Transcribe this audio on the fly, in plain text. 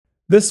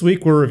This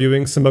week, we're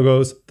reviewing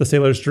Simogo's The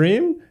Sailor's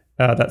Dream.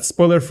 That's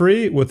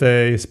spoiler-free with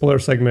a spoiler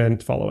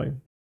segment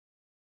following.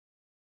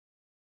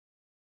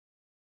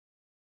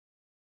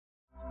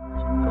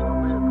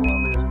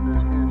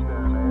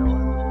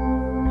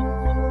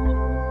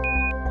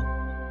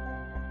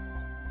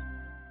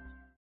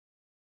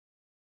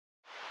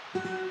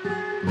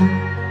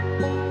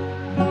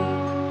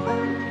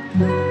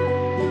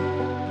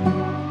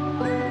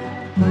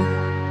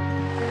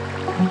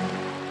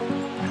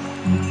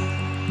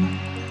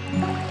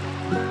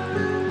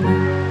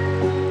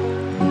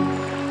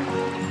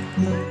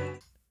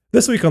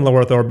 This week on Low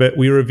Earth Orbit,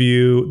 we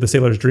review The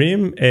Sailor's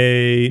Dream,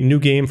 a new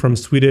game from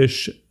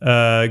Swedish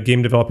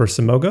game developer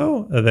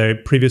Simogo. They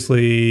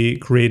previously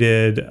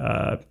created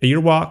A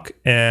Year Walk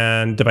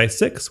and Device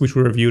 6, which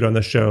we reviewed on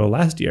the show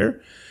last year,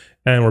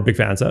 and we're big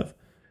fans of.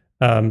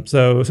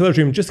 So Sailor's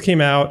Dream just came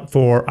out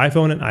for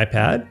iPhone and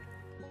iPad,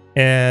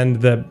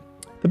 and the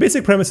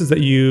basic premise is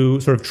that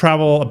you sort of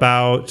travel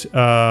about,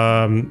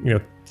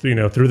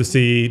 through the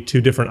sea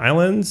to different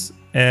islands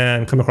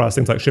and come across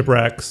things like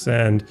shipwrecks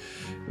and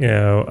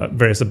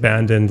various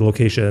abandoned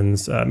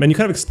locations, and you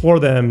kind of explore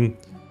them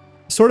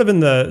sort of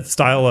in the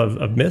style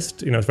of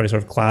Myst. It's very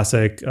sort of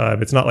classic.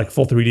 It's not like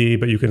full 3D,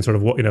 but you can sort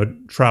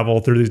of travel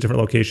through these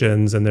different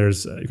locations, and you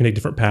can take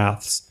different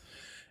paths.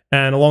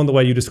 And along the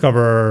way, you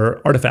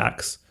discover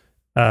artifacts,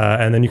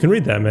 and then you can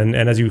read them. And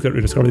as you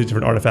discover these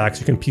different artifacts,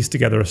 you can piece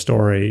together a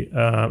story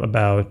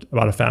about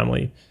a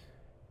family.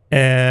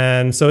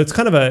 And so it's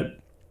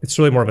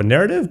really more of a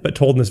narrative, but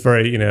told in this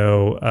very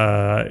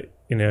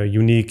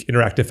unique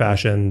interactive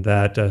fashion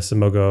that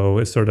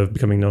Simogo is sort of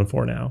becoming known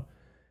for now.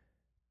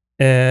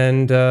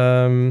 And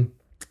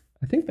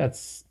I think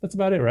that's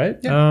about it, right?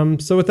 Yeah.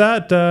 So with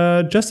that,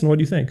 Justin, what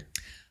do you think?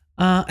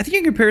 I think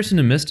in comparison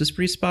to Myst is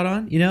pretty spot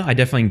on. I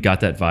definitely got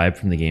that vibe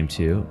from the game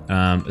too,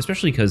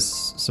 especially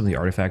because some of the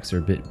artifacts are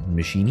a bit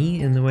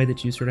machine-y in the way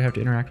that you sort of have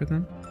to interact with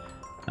them.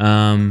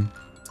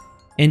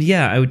 And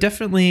yeah, I would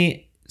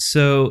definitely...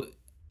 So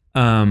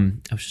I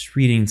was just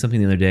reading something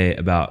the other day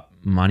about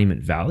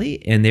Monument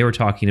Valley, and they were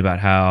talking about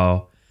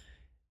how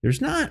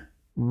there's not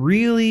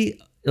really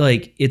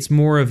it's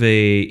more of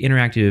a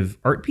interactive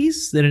art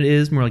piece than it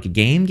is more like a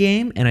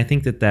game, and I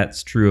think that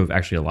that's true of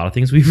actually a lot of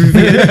things we've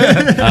reviewed.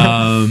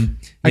 I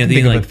can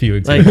think of a few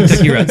examples.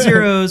 Kentucky Route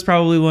Zero is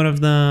probably one of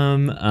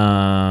them,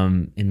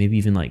 and maybe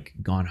even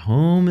Gone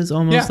Home is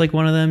almost like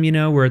one of them.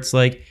 Where it's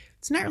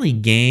it's not really a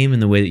game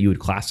in the way that you would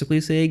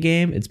classically say a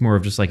game. It's more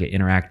of just an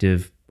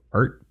interactive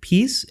art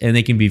piece, and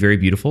they can be very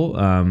beautiful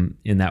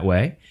in that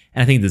way.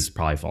 And I think this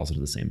probably falls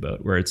into the same boat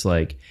where it's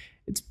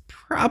it's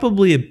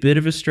probably a bit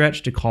of a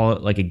stretch to call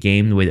it a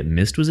game the way that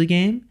Myst was a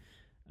game.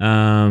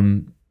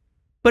 But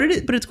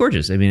it's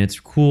gorgeous. I mean, it's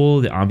cool.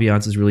 The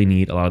ambiance is really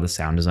neat. A lot of the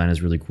sound design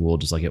is really cool,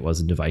 just like it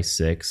was in Device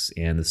 6,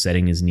 and the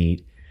setting is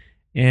neat.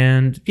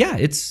 And yeah,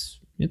 it's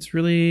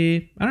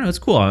really, I don't know, it's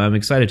cool. I'm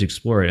excited to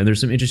explore it. And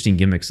there's some interesting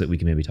gimmicks that we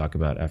can maybe talk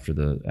about after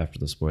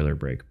the spoiler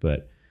break.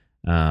 But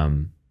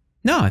no,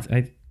 I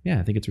think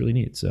it's really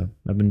neat. So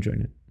I've been enjoying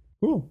it.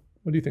 Cool.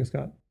 What do you think,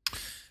 Scott?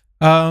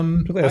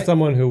 Particularly as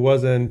someone who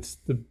wasn't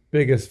the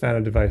biggest fan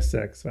of Device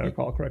 6, if I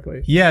recall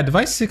correctly. Yeah,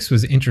 Device 6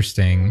 was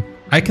interesting.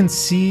 I can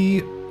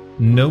see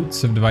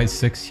notes of Device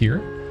 6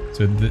 here,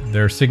 so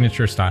their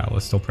signature style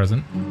is still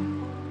present.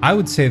 I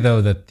would say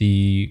though that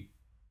the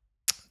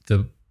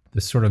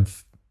sort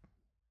of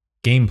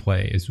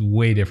gameplay is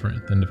way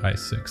different than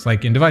Device 6.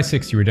 In Device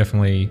 6, you were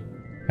definitely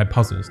had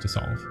puzzles to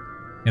solve.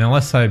 And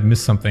unless I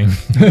missed something,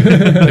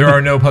 there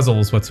are no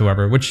puzzles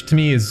whatsoever, which to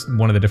me is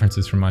one of the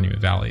differences from Monument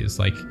Valley. Is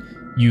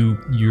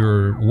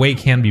your way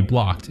can be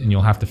blocked, and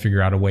you'll have to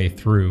figure out a way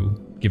through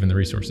given the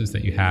resources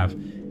that you have.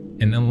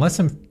 And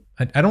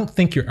I don't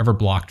think you're ever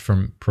blocked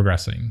from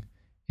progressing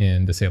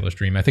in The Sailor's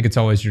Dream. I think it's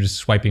always you're just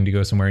swiping to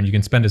go somewhere, and you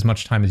can spend as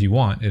much time as you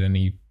want at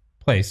any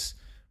place.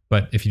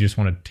 But if you just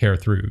want to tear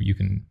through, you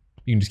can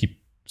just keep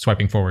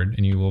swiping forward,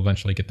 and you will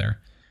eventually get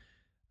there.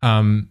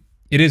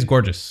 It is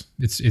gorgeous.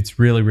 It's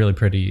really, really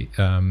pretty,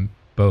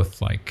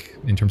 both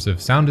in terms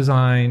of sound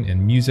design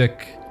and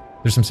music.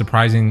 There's some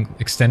surprising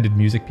extended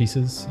music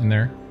pieces in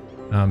there.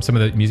 Some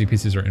of the music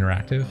pieces are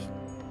interactive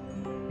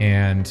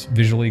and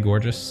visually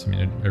gorgeous. I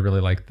mean, I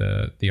really like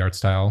the art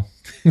style.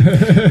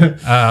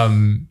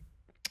 And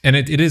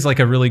it is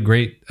a really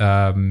great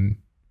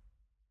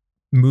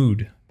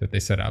mood that they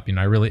set up.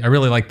 I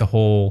really like the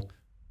whole,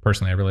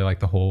 personally, I really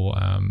like the whole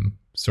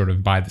sort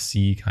of by the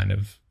sea kind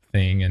of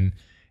thing. And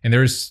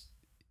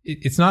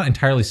it's not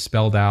entirely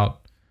spelled out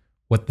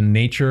what the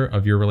nature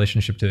of your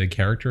relationship to the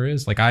character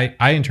is.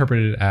 I interpret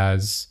it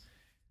as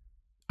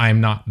I'm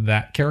not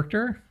that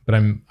character, but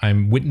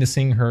I'm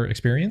witnessing her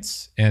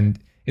experience. And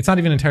it's not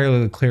even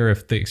entirely clear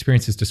if the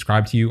experiences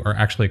described to you are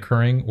actually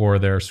occurring or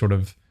they're sort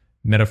of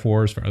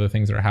metaphors for other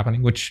things that are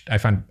happening, which I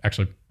find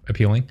actually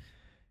appealing.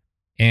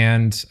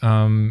 And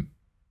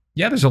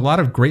there's a lot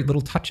of great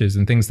little touches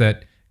and things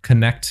that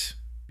connect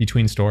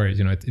between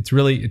stories.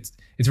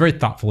 It's very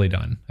thoughtfully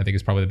done, I think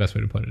is probably the best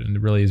way to put it. And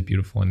it really is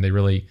beautiful. And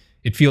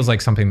it feels like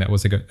something that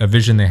was a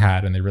vision they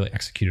had, and they really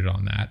executed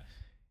on that.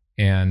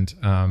 And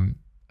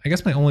I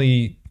guess my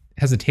only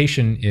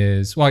hesitation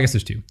is, well, I guess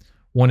there's two.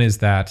 One is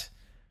that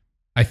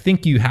I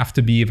think you have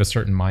to be of a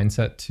certain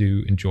mindset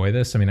to enjoy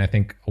this. I mean, I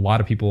think a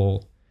lot of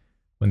people,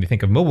 when they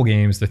think of mobile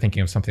games, they're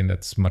thinking of something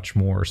that's much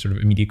more sort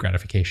of immediate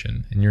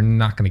gratification, and you're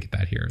not going to get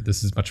that here.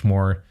 This is much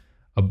more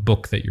a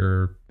book that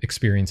you're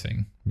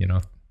experiencing,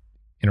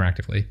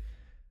 interactively.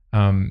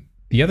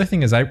 The other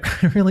thing is I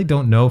really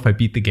don't know if I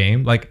beat the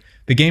game. Like,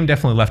 the game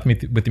definitely left me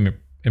with the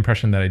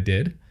impression that I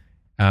did.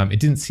 It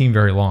didn't seem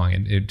very long.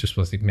 It just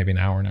was like maybe an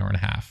hour and a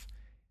half.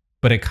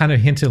 But it kind of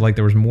hinted like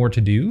there was more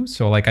to do.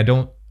 So like I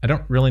don't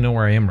really know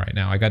where I am right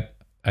now.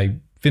 I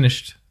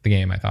finished the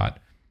game, I thought,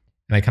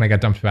 and I kind of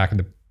got dumped back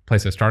into the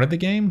place I started the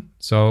game.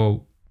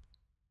 So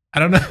I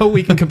don't know.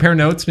 We can compare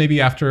notes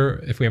maybe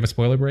after, if we have a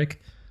spoiler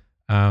break.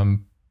 So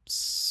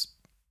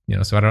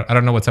I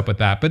don't know what's up with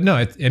that. But no,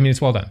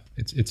 it's well done.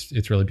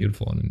 It's really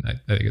beautiful, and I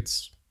think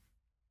it's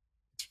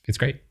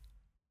great.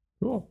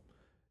 Cool.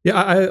 Yeah,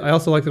 I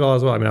also liked it all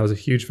as well. I mean, I was a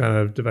huge fan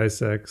of Device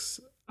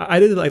 6. I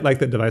did like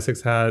that Device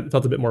 6 felt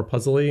a bit more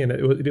puzzly, and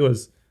it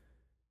was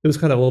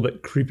kind of a little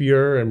bit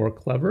creepier and more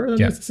clever. And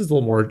this is a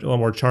little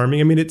more charming.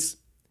 I mean, it's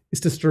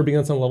disturbing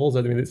on some levels.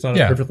 I mean, it's not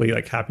a perfectly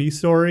like happy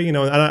story, And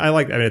I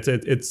like. I mean,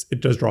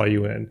 it does draw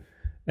you in,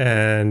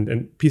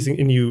 and piecing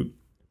in you.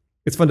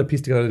 It's fun to piece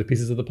together the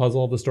pieces of the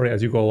puzzle of the story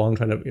as you go along,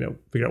 trying to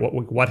figure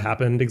out what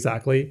happened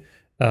exactly,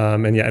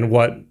 and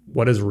what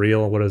is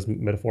real and what is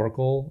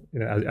metaphorical,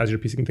 as you're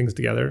piecing things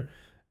together.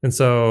 And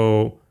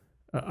so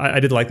I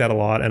did like that a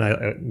lot, and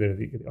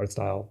the art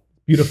style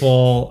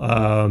beautiful.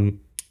 I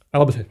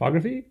love the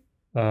typography.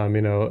 I love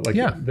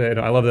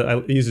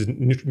that it uses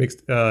makes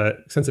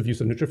extensive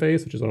use of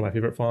Nutraface, which is one of my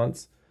favorite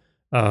fonts.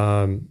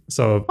 Bonus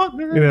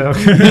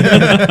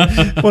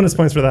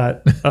points for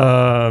that.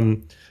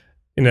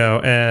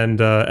 And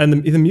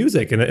the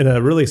music in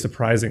a really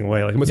surprising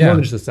way. Like, it's more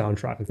than just a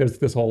soundtrack. Like, there's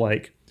this whole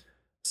like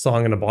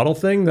song in a bottle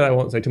thing that I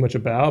won't say too much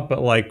about,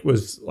 but I thought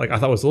was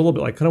a little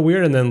bit like kind of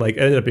weird, and then like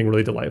ended up being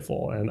really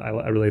delightful, and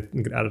I really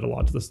think it added a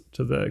lot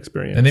to the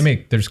experience. And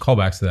there's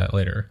callbacks to that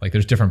later. Like,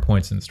 there's different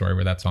points in the story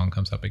where that song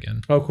comes up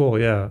again. Oh, cool!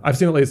 Yeah, I've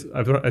seen at least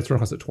I've run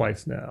across it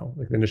twice now.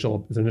 Like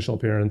his initial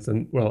appearance,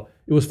 and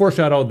it was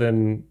foreshadowed,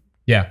 then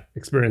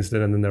experienced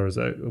it, and then there was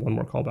one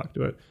more callback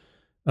to it.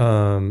 So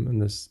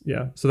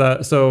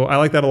I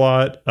like that a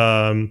lot.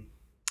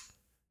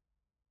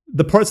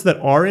 The parts that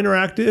are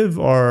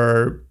interactive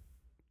are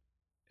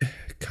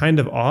kind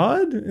of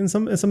odd in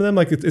some of them.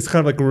 Like, it's kind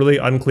of like really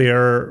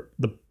unclear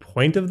the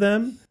point of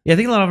them. Yeah, I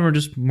think a lot of them are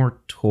just more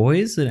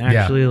toys than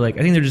actually like. I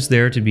think they're just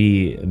there to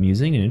be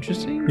amusing and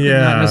interesting. Yeah,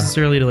 not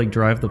necessarily to like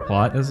drive the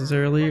plot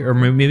necessarily, or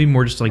maybe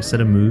more just to like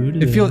set a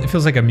mood. It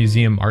feels like a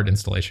museum art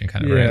installation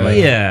kind of, right? Like,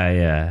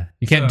 yeah.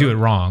 You can't do it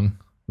wrong.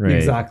 Right.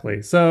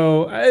 Exactly.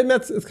 So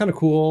it's kind of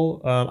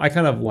cool. I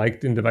kind of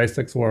liked in Device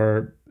 6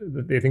 where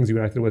the things you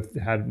interacted with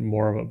had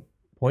more of a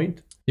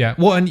point. Yeah.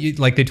 Well, and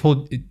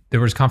there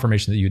was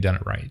confirmation that you had done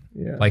it right.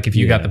 Yeah. Like, if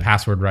you got the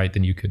password right,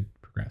 then you could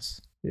progress.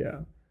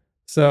 Yeah.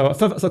 So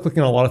clicking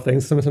on a lot of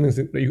things. Some things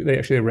they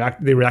actually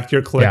react to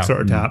your clicks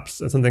or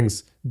taps, and some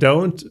things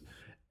don't.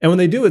 And when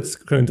they do, it's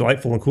kind of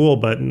delightful and cool.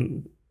 But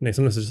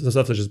sometimes some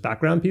stuff is just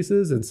background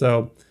pieces, and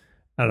so.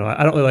 I don't know.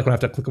 I don't really like when I have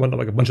to click on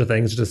like a bunch of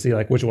things just to see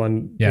like which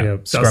one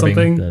does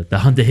something. The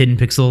hunt the hidden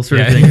pixel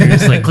sort of thing. You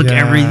just like click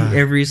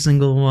every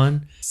single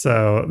one.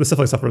 So this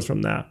definitely suffers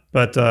from that.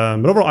 But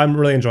overall, I'm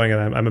really enjoying it.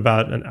 I'm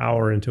about an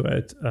hour into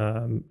it,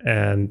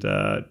 and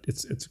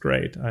it's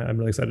great. I'm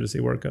really excited to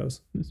see where it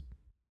goes.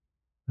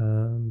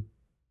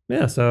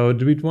 So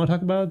do we want to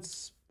talk about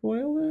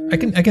spoilers? I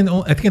can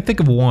think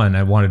of one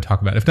I wanted to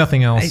talk about. If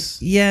nothing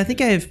else, I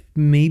think I have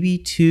maybe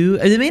two.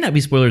 It may not be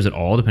spoilers at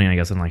all, depending, I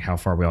guess, on like how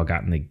far we all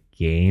got in the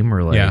game,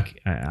 or like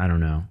I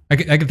don't know. I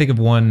can think of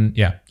one.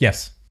 Yeah.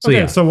 Yes.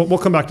 So we'll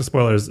come back to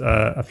spoilers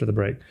after the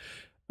break.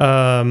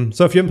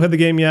 So if you haven't played the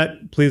game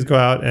yet, please go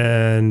out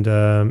and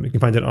you can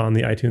find it on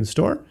the iTunes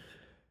store.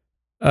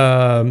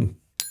 And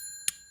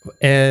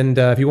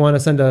if you want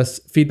to send us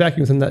feedback, you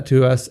can send that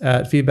to us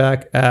at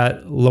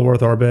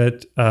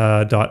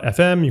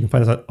feedback@lowerearthorbit.fm. You can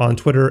find us on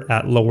Twitter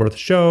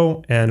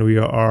 @lowerearthshow, and we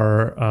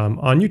are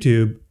on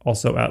YouTube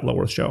also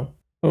 @lowerearthshow.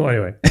 Oh,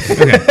 anyway.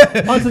 Okay.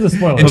 On to the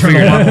spoilers.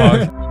 Internal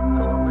monologue.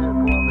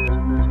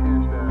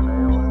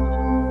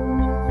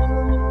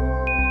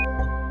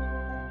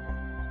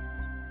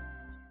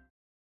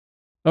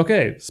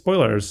 Okay,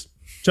 spoilers.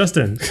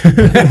 Justin.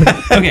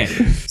 Okay,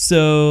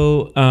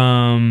 so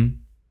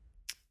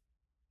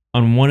on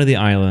one of the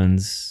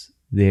islands,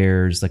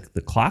 there's like the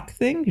clock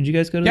thing. Did you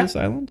guys go to this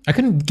island? I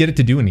couldn't get it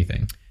to do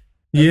anything.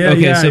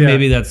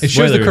 Maybe that's it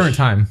shows the current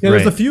time. Yeah,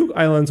 there's a few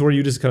islands where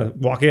you just kind of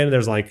walk in and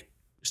there's like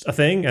just a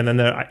thing, and then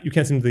you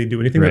can't seem to do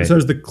anything. Right. So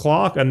there's the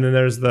clock, and then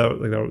there's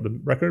the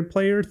record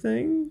player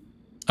thing.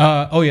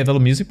 The little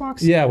music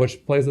box. Yeah,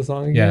 which plays the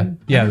song again.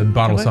 Yeah, the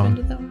bottle song.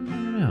 I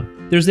don't know.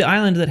 There's the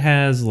island that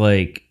has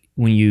like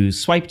when you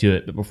swipe to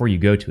it, but before you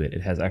go to it,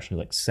 it has actually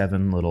like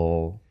 7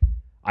 little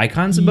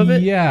icons above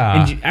it.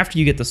 Yeah. And after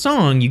you get the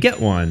song, you get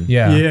one.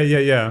 Yeah.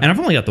 Yeah. And I've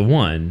only got the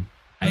one.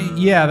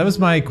 That was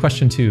my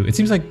question too. It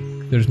seems like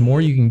there's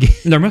more you can get.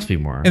 There must be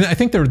more. And I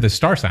think they're the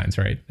star signs,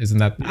 right? Isn't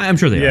that? I'm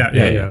sure they are.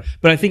 Yeah.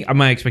 But I think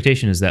my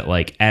expectation is that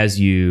like as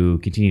you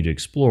continue to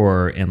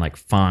explore and like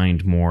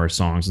find more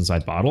songs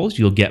inside bottles,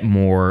 you'll get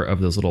more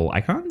of those little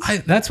icons.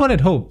 That's what I'd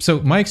hope.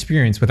 So my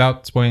experience,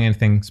 without spoiling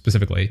anything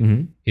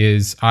specifically,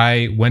 is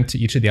I went to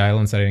each of the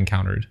islands that I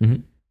encountered.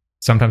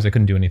 Sometimes I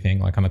couldn't do anything,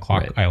 like on the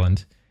clock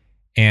island.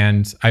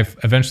 And I've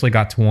eventually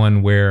got to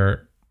one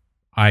where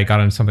I got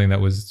on something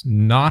that was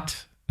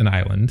not an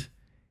island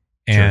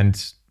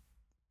and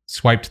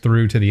swiped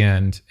through to the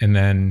end, and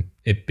then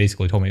it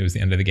basically told me it was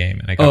the end of the game,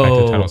 and I got back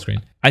to the title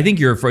screen. I think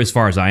you're as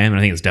far as I am, and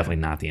I think it's definitely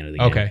not the end of the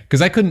game. Okay,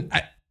 because I couldn't.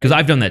 Because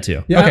I've done that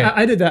too. Yeah, okay.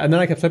 I did that, and then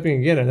I kept flipping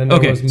again, and then there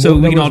was more, so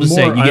we can all just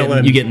say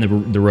island. you get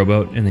in the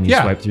rowboat, and then you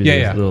swipe through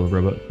the little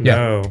rowboat.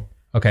 No.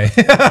 Okay.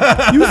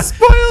 You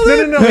spoiled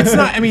it. No, it's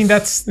not. I mean,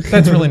 that's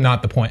really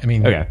not the point. I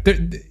mean,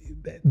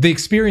 the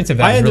experience of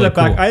that. I ended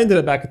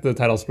up back at the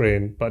title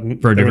screen, but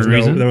for a different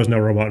reason. There was no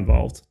robot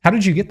involved. How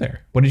did you get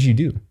there? What did you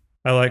do?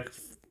 I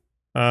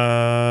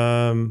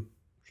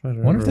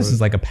wonder if this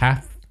is like a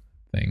path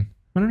thing.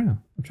 I don't know.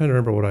 I'm trying to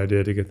remember what I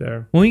did to get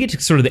there. When you get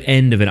to sort of the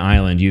end of an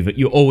island,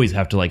 you always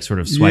have to like sort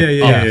of swipe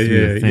up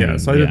through the thing.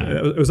 So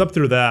it was up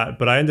through that,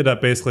 but I ended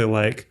up basically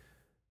like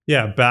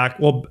back.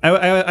 Well,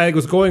 I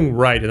was going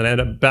right, and then I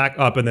ended up back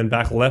up and then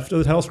back left of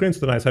the title screen. So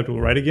then I swiped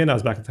right again. I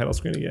was back at the title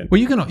screen again. Well,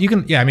 you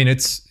can. Yeah, I mean,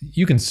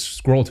 you can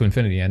scroll to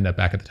infinity and end up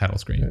back at the title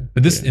screen. Yeah.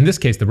 But in this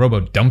case, the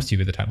rowboat dumps you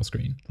at the title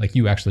screen. Like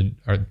you actually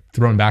are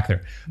thrown back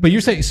there. But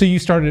you're saying so you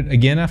started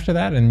again after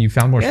that, and you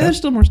found more stuff? Yeah, there's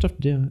still more stuff to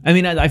do. I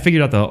mean, I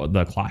figured out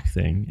the clock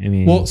thing. I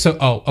mean, well,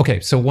 okay.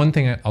 So one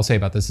thing I'll say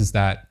about this is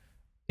that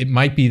it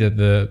might be that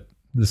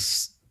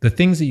the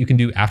things that you can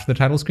do after the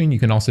title screen, you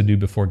can also do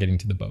before getting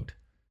to the boat.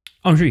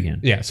 Oh, I'm sure you can.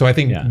 Yeah. So I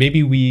think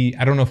maybe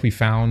I don't know if we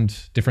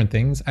found different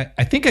things.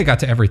 I think I got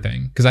to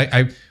everything because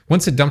I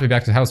once it dumped me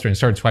back to the house and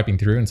started swiping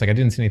through, and it's like I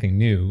didn't see anything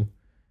new.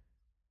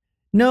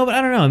 No, but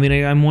I don't know. I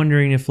mean, I'm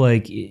wondering if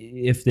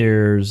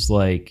there's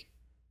like,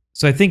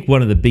 so I think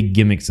one of the big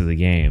gimmicks of the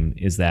game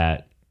is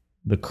that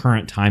the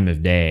current time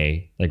of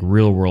day, like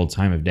real world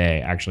time of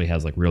day, actually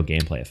has like real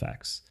gameplay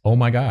effects. Oh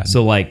my God.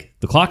 So like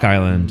the clock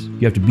island,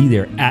 you have to be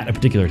there at a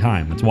particular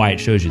time. That's why it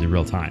shows you the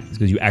real time. It's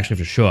because you actually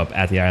have to show up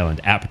at the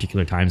island at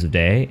particular times of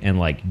day, and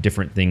like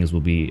different things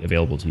will be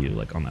available to you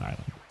like on that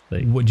island.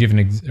 Like, what do you have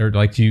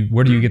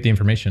where do you get the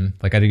information?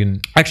 Like I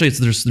didn't actually.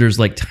 There's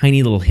like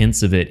tiny little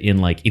hints of it in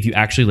like if you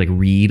actually like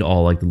read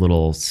all like the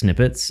little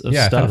snippets of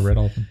stuff. I thought I read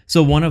all of them.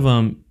 So one of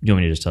them, you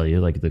want me to just tell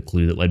you like the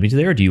clue that led me to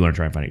there, or do you want to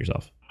try and find it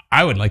yourself?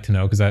 I would like to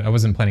know because I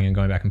wasn't planning on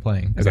going back and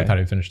playing because I thought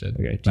I finished it.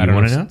 Okay. Do you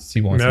want to know? He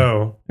wants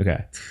no.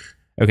 Okay.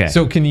 Okay.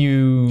 So can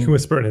you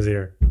whisper in his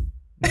ear?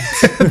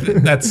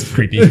 That's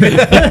creepy.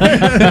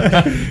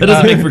 That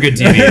doesn't make for good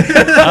TV.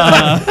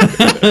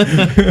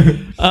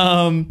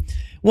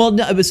 Well,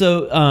 no,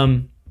 so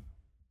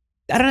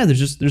I don't know.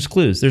 There's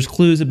clues. There's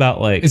clues about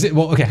like. Is it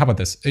okay? How about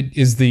this? Are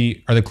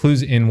the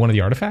clues in one of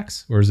the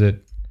artifacts or is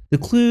it the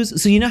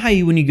clues? So you know how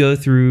when you go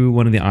through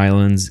one of the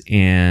islands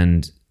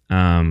and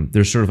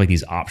there's sort of like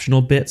these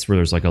optional bits where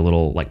there's like a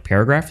little like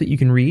paragraph that you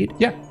can read.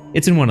 Yeah,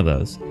 it's in one of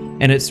those,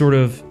 and it's sort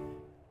of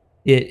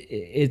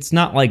it's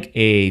not like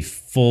a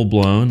full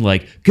blown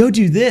like go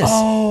do this,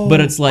 but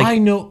it's like I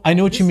know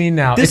what you mean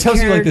now. It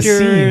tells you like the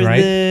scene,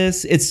 right?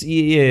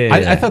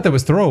 I thought that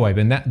was throwaway,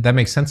 but that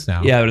makes sense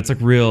now. Yeah, but it's like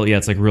real. Yeah,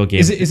 it's like real game.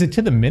 Is it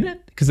to the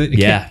minute? Because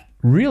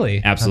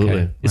really,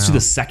 absolutely, okay. It's to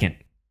the second.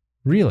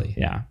 Really?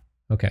 Yeah.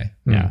 Okay.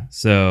 Yeah.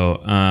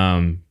 So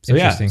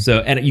interesting. So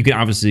and you can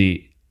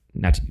obviously.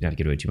 Not to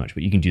give away too much,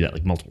 but you can do that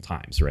like multiple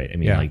times, right? I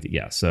mean,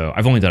 So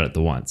I've only done it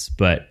the once,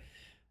 but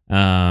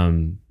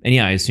and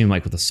I assume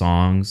like with the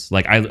songs,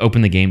 like I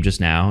opened the game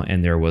just now,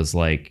 and there was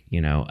like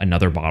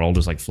another bottle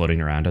just like floating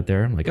around out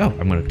there. I'm like, oh,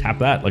 I'm gonna tap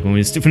that like when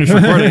we finish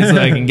recording, so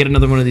I can get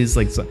another one of these.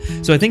 Like, so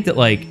I think that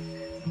like,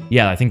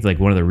 I think like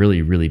one of the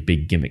really really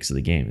big gimmicks of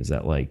the game is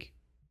that like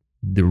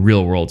the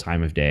real world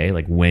time of day,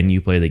 like when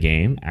you play the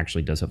game,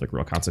 actually does have like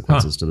real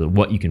consequences to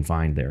what you can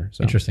find there.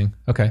 So. Interesting.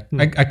 Okay,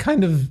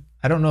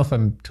 I don't know if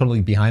I'm totally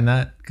behind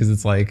that because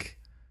it's like,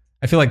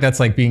 I feel like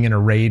that's like being in a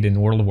raid in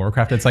World of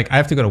Warcraft. It's like, I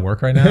have to go to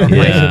work right now.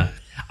 Yeah.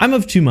 I'm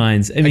of two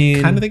minds. I mean,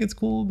 I kind of think it's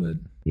cool, but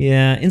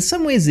yeah, in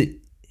some ways it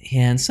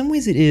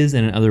is.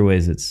 And in other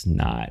ways it's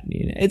not,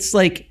 it's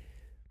like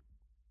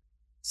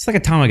a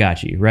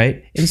Tamagotchi,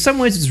 right? In some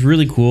ways it's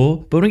really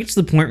cool, but when it gets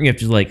to the point where you have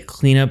to like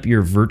clean up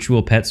your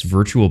virtual pet's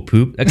virtual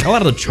poop, like a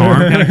lot of the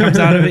charm kind of comes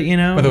out of it,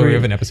 By the way, we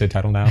have an episode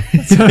title now.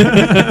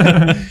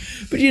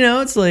 But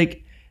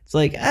it's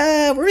like,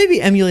 we're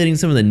maybe emulating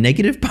some of the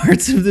negative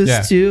parts of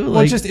this too.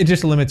 Well, it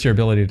just limits your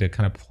ability to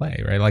kind of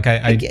play, right? Like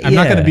I'm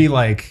not going to be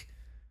like,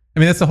 I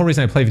mean, that's the whole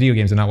reason I play video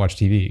games and not watch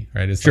TV,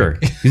 right? It's sure,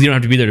 because you don't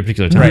have to be there at a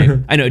particular time. Right.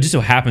 I know. It just so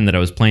happened that I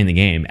was playing the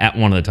game at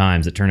one of the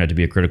times that turned out to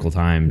be a critical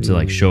time to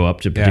like show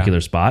up to a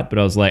particular spot. But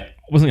I was like, I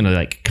wasn't going to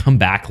like come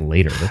back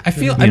later. I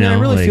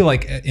really feel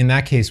like in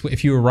that case,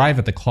 if you arrive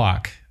at the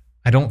clock,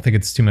 I don't think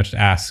it's too much to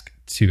ask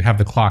to have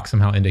the clock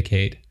somehow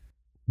indicate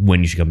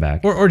when you should come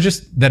back, or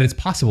just that it's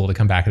possible to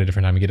come back at a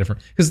different time and get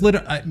different. Because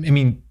I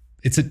mean,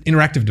 it's an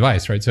interactive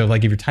device, right? So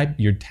like if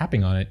you're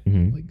tapping on it,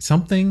 like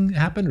something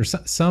happened or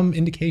some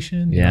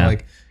indication, you know,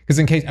 like, because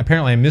in case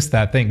apparently I missed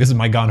that thing. This is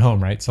my gone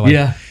home, right? So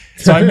like,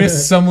 so I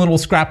missed some little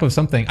scrap of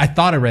something. I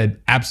thought I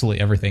read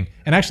absolutely everything,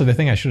 and actually the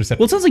thing I should have said.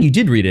 Well, it sounds like you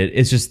did read it.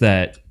 It's just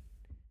that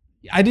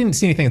I didn't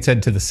see anything that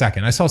said to the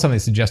second. I saw something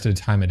that suggested a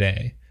time of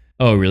day.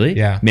 Oh, really?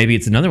 Yeah. Maybe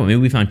it's another one.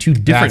 Maybe we found two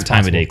different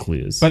time of day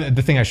clues. But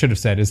the thing I should have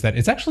said is that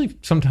it's actually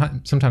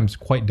sometimes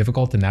quite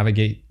difficult to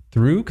navigate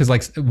through, because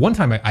like one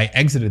time I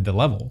exited the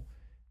level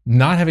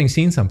not having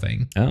seen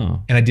something.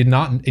 Oh. And I did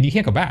not, and you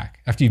can't go back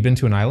after you've been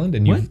to an island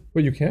and you.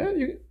 Well, you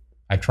can't.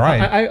 I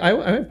tried. I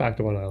went back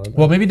to one island.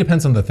 Well, maybe it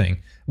depends on the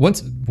thing.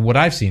 What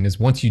I've seen is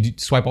once you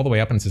swipe all the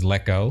way up and it says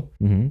let go,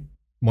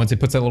 once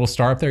it puts that little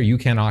star up there, you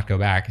cannot go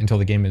back until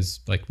the game is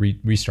like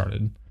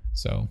restarted.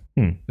 So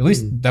at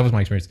least that was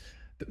my experience.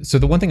 So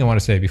the one thing I want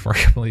to say before I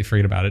completely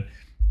forget about it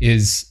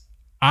is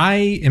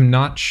I am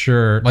not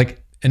sure.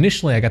 Like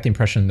initially, I got the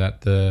impression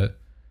that the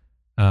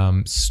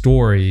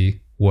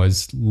story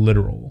was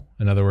literal.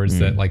 In other words,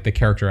 that like the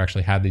character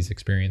actually had these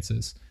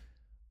experiences.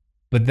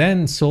 But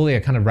then slowly I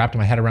kind of wrapped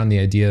my head around the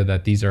idea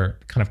that these are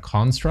kind of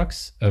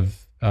constructs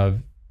of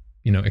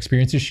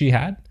experiences she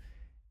had,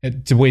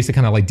 to ways to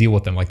kind of like deal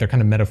with them. Like they're kind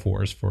of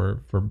metaphors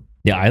for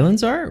the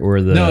islands are, or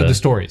the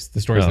stories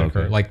that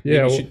occur. Like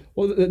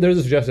well, there's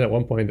a suggestion at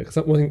one point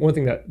that one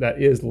thing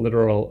that is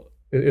literal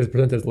is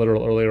presented as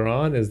literal earlier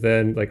on is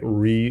then like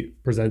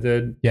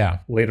represented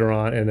later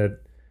on in a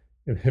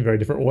very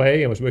different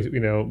way,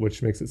 and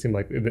which makes it seem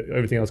like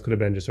everything else could have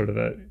been just sort of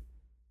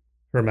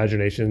her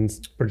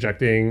imagination's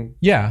projecting.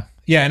 Yeah,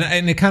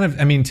 and it kind of,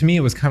 I mean, to me,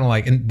 it was kind of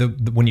like in the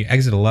when you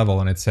exit a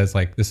level and it says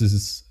like this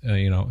is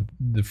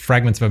the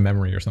fragments of a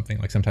memory or something.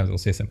 Like sometimes it'll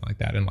say something like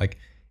that, and like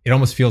it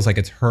almost feels like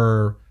it's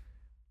her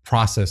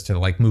process to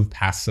like move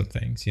past some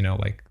things.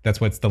 Like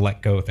that's what's the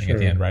let go thing at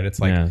the end, right? It's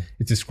like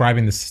it's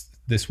describing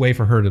this way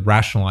for her to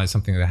rationalize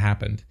something that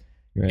happened.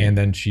 Right. And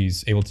then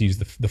she's able to use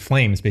the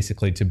flames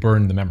basically to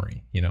burn the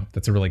memory.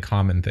 That's a really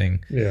common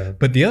thing. Yeah.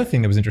 But the other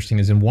thing that was interesting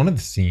is in one of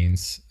the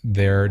scenes,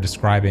 they're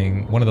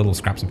describing one of the little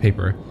scraps of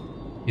paper.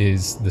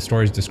 Is the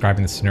story is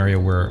describing the scenario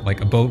where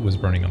like a boat was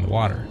burning on the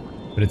water,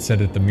 but it said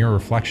that the mirror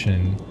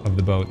reflection of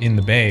the boat in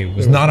the bay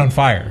was not on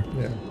fire.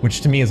 Yeah.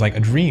 Which to me is like a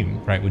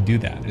dream, right? Would do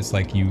that. It's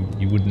like you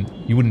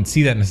wouldn't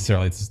see that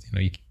necessarily. It's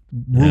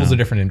rules are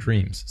different in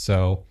dreams.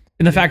 So.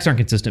 And the facts aren't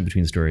consistent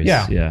between stories.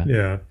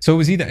 Yeah. So it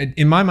was either,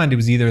 in my mind, it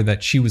was either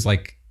that she was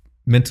like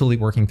mentally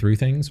working through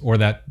things, or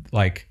that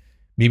like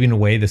maybe in a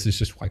way this is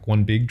just like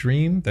one big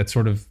dream. That's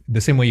sort of the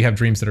same way you have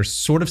dreams that are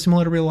sort of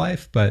similar to real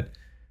life, but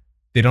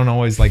they don't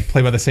always like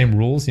play by the same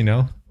rules,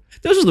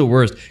 Those are the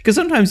worst. Because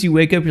sometimes you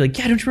wake up, you're like,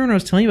 yeah, don't you remember when I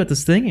was telling you about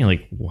this thing? And you're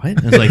like, what? And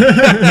I was like,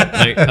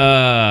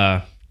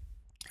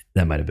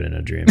 that might have been in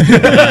a dream.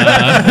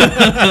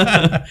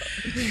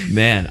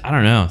 Man, I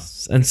don't know.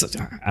 And so,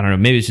 I don't know.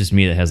 Maybe it's just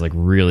me that has like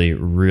really,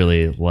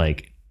 really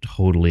like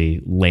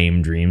totally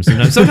lame dreams.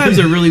 Sometimes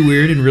they're really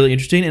weird and really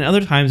interesting, and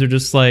other times they're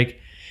just like,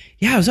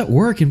 yeah, I was at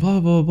work and blah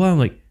blah blah blah. I'm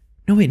like,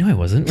 no, I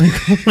wasn't. Like,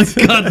 oh my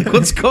god, like,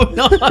 what's going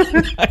on?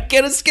 I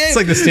can't escape. It's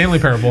like the Stanley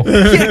Parable.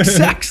 Yeah,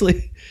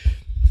 exactly.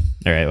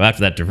 All right. Well,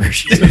 after that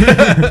diversion.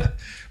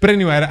 But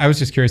anyway, I was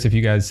just curious if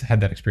you guys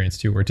had that experience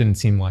too, where it didn't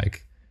seem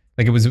like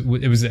it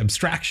was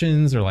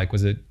abstractions, or like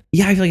was it?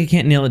 Yeah, I feel like I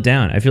can't nail it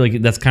down. I feel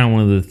like that's kind of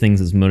one of the things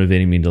that's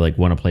motivating me to like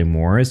want to play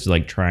more, is to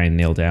like try and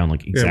nail down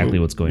like exactly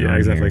what's going on. Yeah,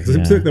 exactly.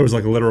 Because there was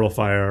like a literal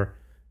fire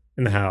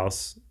in the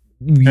house.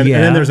 And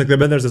then there's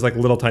this like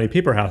little tiny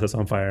paper house that's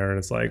on fire, and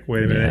it's like,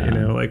 wait a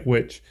minute, like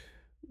which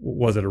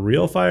was it a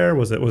real fire?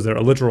 Was there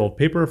a literal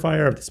paper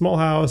fire at the small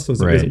house?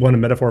 Was one a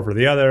metaphor for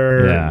the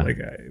other? Yeah. Like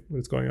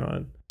what's going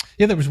on?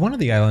 Yeah, there was one of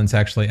the islands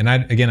actually, and I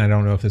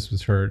don't know if this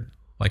was her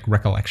like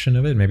recollection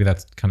of it. Maybe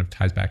that's kind of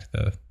ties back to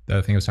the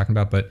other thing I was talking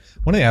about. But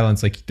one of the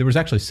islands, like there was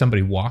actually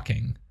somebody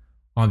walking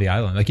on the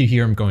island. Like you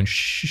hear him going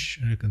shh,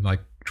 like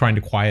trying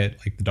to quiet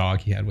like the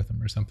dog he had with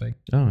him or something.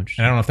 Oh,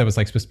 interesting. And I don't know if that was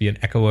like supposed to be an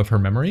echo of her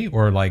memory,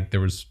 or like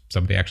there was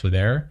somebody actually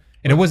there.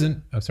 And it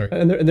wasn't. Oh, sorry.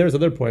 And there's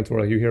other points where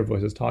like you hear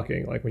voices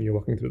talking, like when you're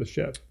walking through the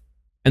ship.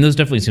 And those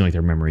definitely seem like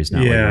they're memories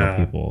now. Like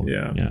real people.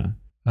 Yeah.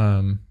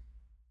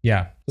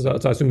 Yeah. So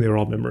I assume they were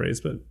all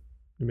memories, but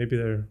maybe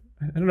they're.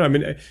 I don't know. I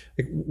mean,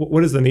 like,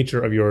 what is the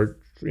nature of your,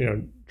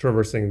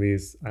 traversing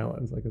these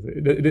islands? Like,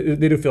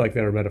 they do feel like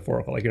they're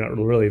metaphorical. Like you're not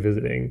really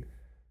visiting.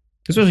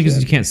 Especially because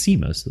you can't see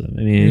most of them.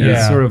 I mean,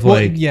 it's sort of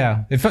like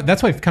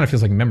that's why it kind of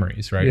feels like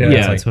memories, right?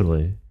 Yeah, like,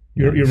 totally.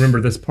 You remember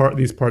these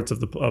parts of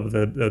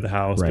the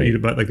house,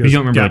 right? But like you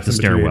don't remember like the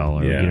stairwell,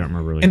 or you don't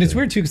remember. Really and it's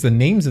weird too because the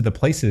names of the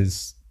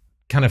places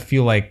kind of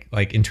feel like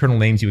internal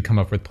names you would come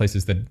up with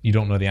places that you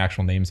don't know the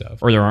actual names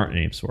of, or there aren't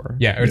names for.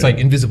 Yeah, or it's like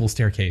invisible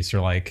staircase, or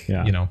like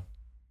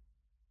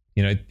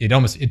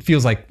it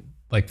feels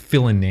like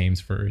fill-in names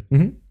for.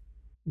 Mm-hmm.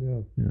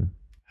 Yeah.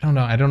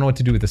 I don't know what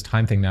to do with this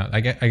time thing now. I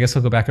guess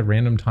I'll go back at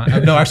random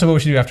time. No, actually, what we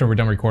should do after we're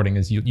done recording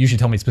is you should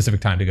tell me a specific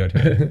time to go to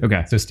it.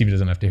 Okay. So Steve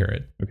doesn't have to hear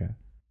it. Okay.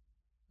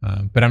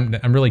 But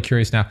I'm really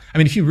curious now. I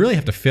mean, if you really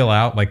have to fill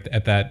out like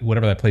at that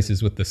whatever that place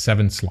is with the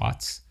 7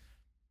 slots,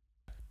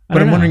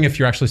 But I'm wondering if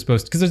you're actually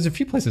supposed to, because there's a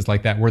few places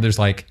like that where there's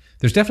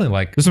definitely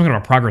like there's some kind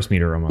of a progress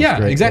meter almost. Yeah,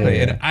 right? exactly.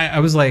 Yeah. And I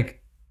was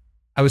like,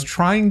 I was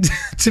trying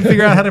to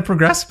figure out how to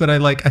progress, but I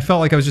felt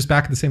like I was just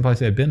back at the same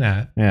place I had been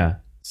at. Yeah.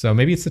 So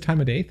maybe it's the time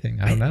of day thing.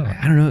 I don't know.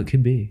 I don't know. It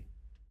could be.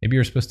 Maybe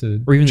you're supposed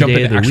to Or even jump the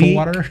day into of the actual week.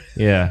 water.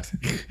 Yeah.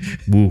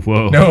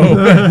 Whoa.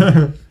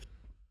 No.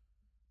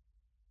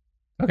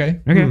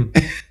 Okay.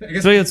 Okay.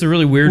 So it's a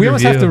really weird We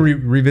almost review. have to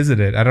revisit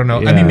it. I don't know.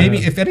 I Yeah. mean, maybe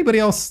if anybody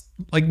else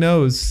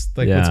knows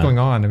what's Yeah. going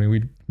on, I mean,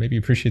 we'd maybe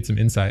appreciate some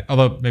insight.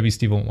 Although maybe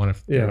Steve won't want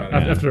to. Yeah,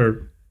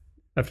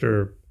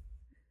 after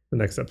the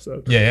next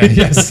episode. Yeah.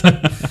 Yes.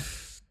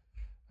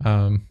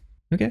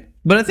 Okay.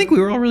 But I think we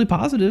were all really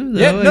positive. Though.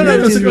 Yeah, no, it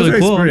it's seems a really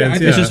great cool. experience,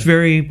 It's yeah. just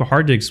very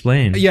hard to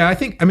explain. Yeah, I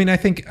think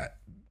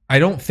I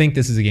don't think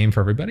this is a game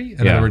for everybody.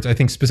 In Yeah. other words, I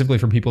think specifically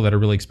for people that are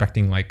really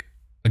expecting like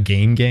a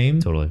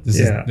game. Totally.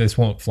 This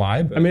won't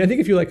fly. But I mean, I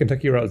think if you like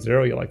Kentucky Route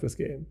Zero, you'll like this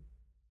game.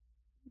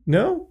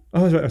 No?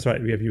 Oh, I'm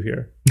sorry. We have you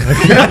here.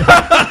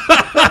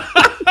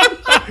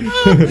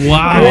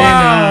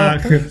 Wow. I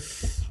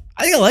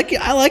think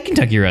I like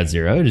Kentucky Route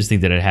Zero. I just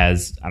think that it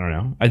has, I don't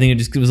know. I think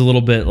it was a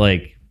little bit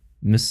like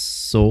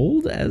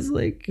missold as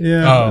like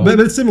Oh. but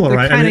it's similar, The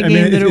right? kind of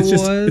game that it's it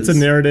just was. it's a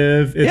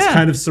narrative. It's Yeah.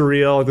 kind of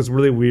surreal. Like, there's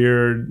really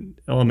weird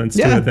elements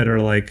to Yeah. it that are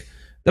like,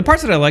 the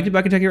parts that I liked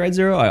about Kentucky Route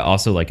Zero, I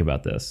also like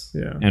about this.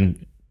 Yeah.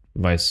 And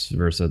vice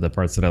versa. The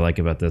parts that I like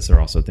about this are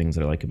also things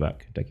that I like about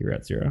Kentucky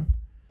Route Zero.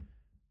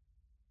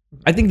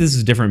 I think this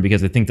is different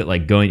because I think that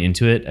like going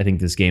into it, I think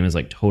this game is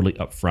like totally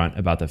upfront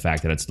about the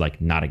fact that it's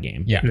like not a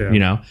game. Yeah. Yeah. You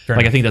know, Fair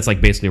like I enough. think that's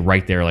like basically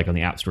right there, like on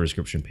the App Store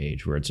description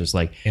page, where it's just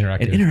like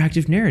Interactive. an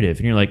interactive narrative,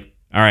 and you're like,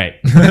 all right,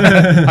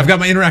 I've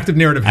got my interactive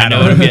narrative I hat know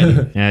what I'm on.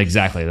 getting. Yeah,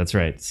 exactly. That's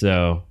right.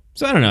 So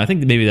I don't know. I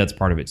think that maybe that's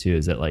part of it too.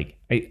 Is that like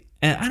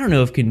I don't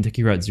know if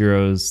Kentucky Route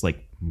Zero's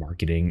like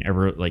marketing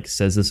ever like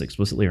says this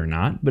explicitly or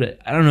not, but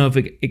I don't know if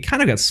it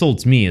kind of got sold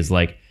to me as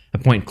like a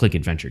point and click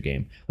adventure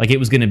game. Like it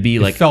was going to be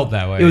like It felt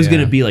that way. it was going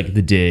yeah. to be like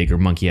The Dig or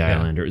Monkey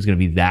Island, or it was going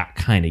to be that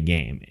kind of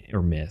game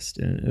or Myst,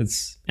 and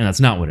that's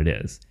not what it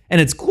is.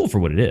 And it's cool for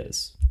what it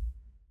is,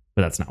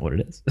 but that's not what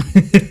it is.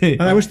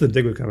 and I wish the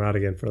Dig would come out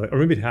again for like, or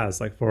maybe it has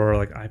like for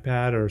like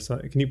iPad or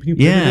something. Can you play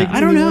the Yeah, Dig I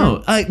don't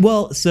anymore? know.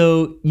 Well,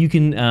 so you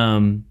can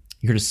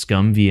you heard of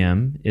Scum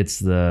VM?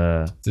 It's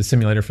It's a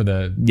simulator for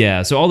the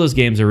yeah. So all those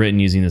games are written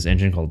using this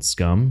engine called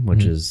Scum,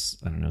 which is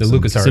I don't know The some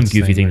LucasArts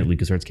goofy thing thing, that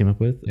LucasArts came up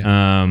with.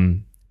 Yeah.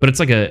 But it's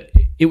like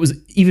it was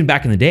even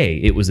back in the day.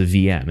 It was a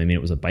VM. I mean,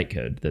 it was a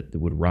bytecode that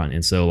would run,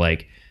 and so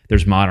like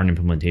there's modern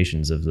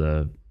implementations of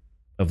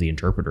the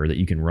interpreter that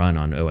you can run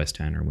on OS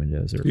 10 or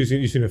Windows. Or, You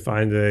seem to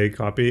find a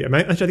copy. Actually,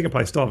 I think I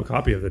probably still have a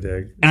copy of the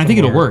Dig. and I think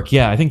it'll somewhere. work.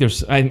 Yeah, I think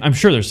I'm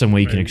sure there's some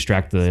way you can Right.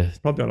 extract the.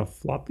 Probably on a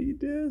floppy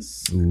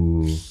disk.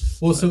 Ooh.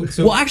 well. So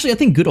Well, actually, I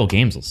think Good Old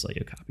Games will sell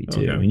you a copy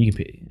too. Okay. I mean, you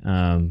can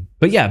pay.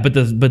 But yeah, but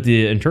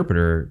the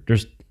interpreter,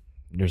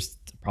 there's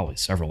probably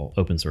several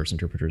open source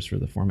interpreters for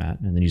the format,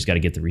 and then you just got to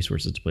get the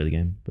resources to play the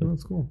game. But Oh,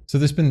 that's cool. So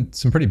there's been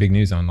some pretty big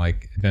news on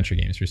like adventure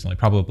games recently,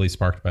 probably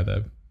sparked by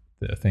the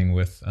thing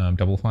with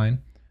Double Fine.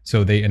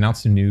 So they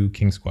announced a new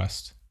King's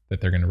Quest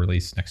that they're going to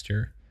release next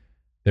year.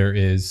 There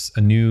is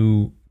a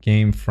new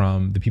game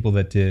from the people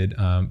that did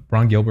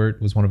Ron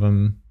Gilbert was one of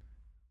them.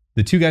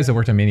 The two guys that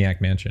worked on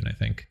Maniac Mansion, I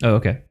think. oh,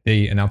 okay,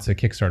 They announced a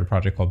Kickstarter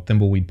project called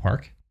Thimbleweed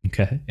Park.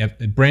 okay,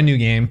 A brand new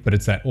game, but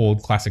it's that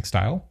old classic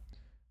style.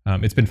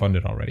 It's been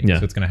funded already, Yeah.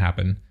 so it's going to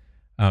happen.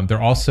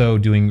 They're also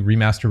doing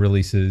remaster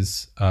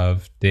releases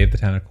of Day of the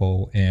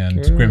Tentacle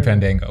and Grim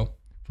Fandango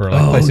for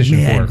like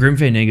PlayStation 4. Grim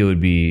Fandango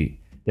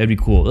that'd be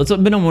cool. That's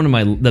been on one of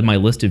my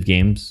list of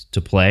games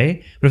to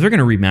play. But if they're going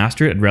to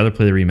remaster it, I'd rather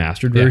play the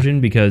remastered Yeah. version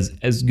because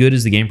as good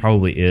as the game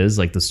probably is,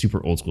 like the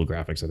super old school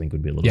graphics, I think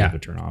would be a little bit of a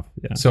turn off.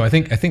 Yeah, So I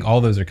think all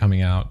those are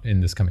coming out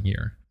in this coming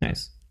year.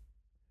 nice.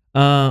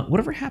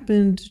 Whatever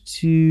happened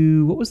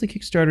to what was the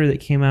Kickstarter that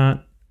came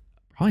out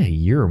probably a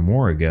year or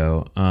more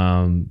ago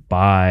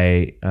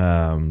by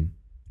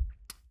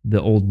the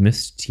old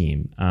Myst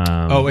team?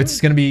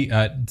 It's going to be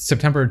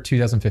September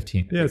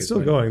 2015. Yeah, it's still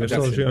going. They're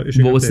still Abduction.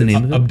 issuing What was the updates.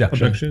 name of it?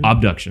 Abduction.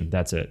 Abduction.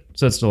 That's it.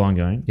 So it's still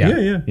ongoing.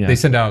 Yeah. Yeah. They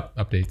send out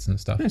updates and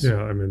stuff. Nice.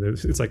 Yeah, I mean,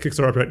 it's like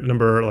Kickstarter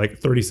number like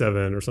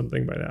 37 or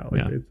something by now.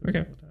 Like, Yeah.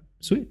 Okay.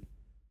 Sweet.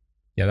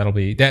 Yeah, that'll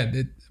be that.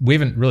 We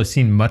haven't really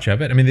seen much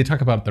of it. I mean, they talk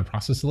about the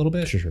process a little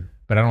bit, Sure.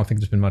 but I don't think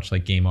there's been much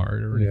like game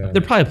art or anything. Yeah.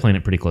 They're probably playing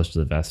it pretty close to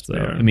the vest, though.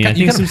 Yeah. I mean, I You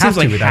think kind of it have seems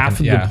like to with that half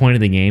of yeah. the point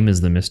of the game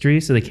is the mystery,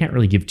 so they can't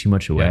really give too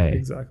much away.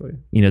 Exactly.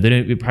 You know,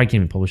 they probably can't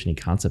even publish any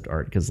concept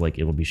art because like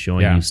it'll be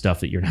showing Yeah. you stuff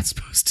that you're not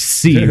supposed to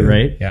see,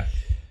 right? Yeah.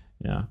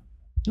 Yeah,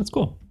 that's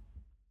cool.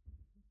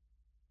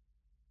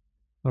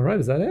 All right,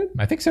 is that it?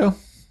 I think so.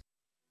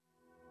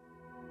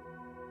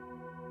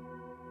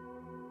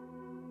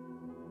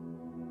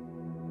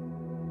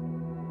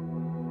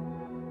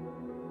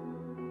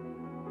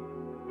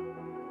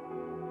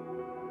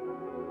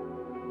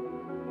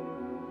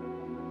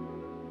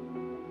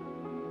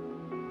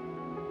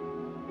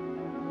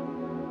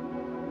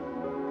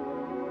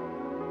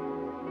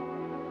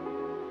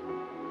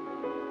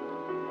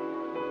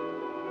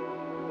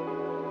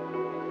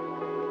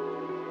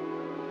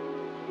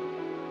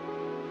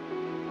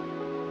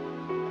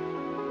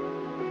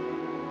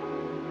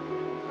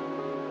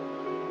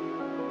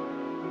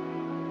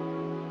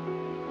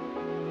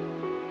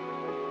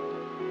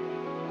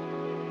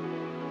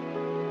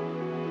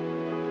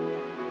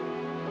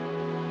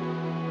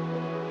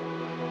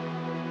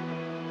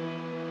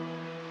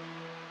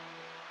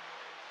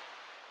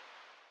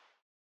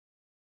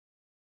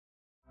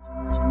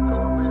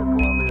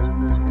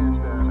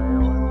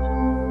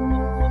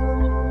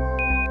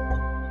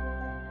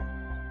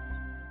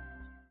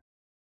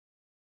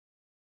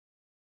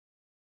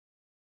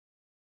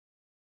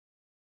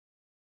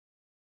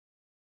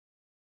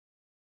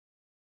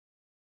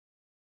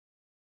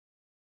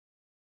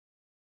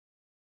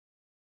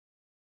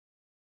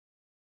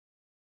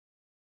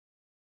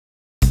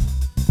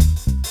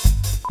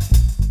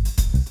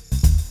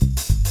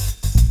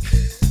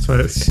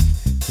 but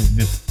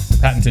The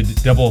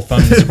patented double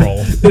thumb scroll.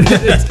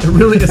 it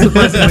really is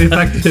surprisingly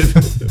effective.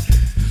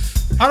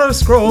 Auto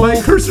scroll.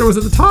 My cursor was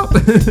at the top.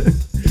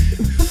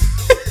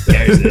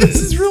 This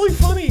is really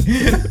funny.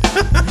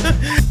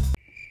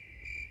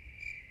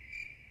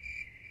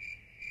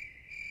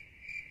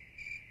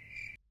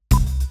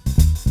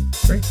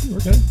 Great, we're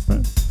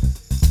good.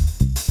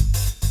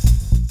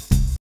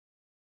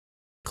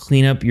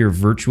 Clean up your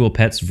virtual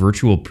pet's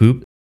virtual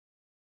poop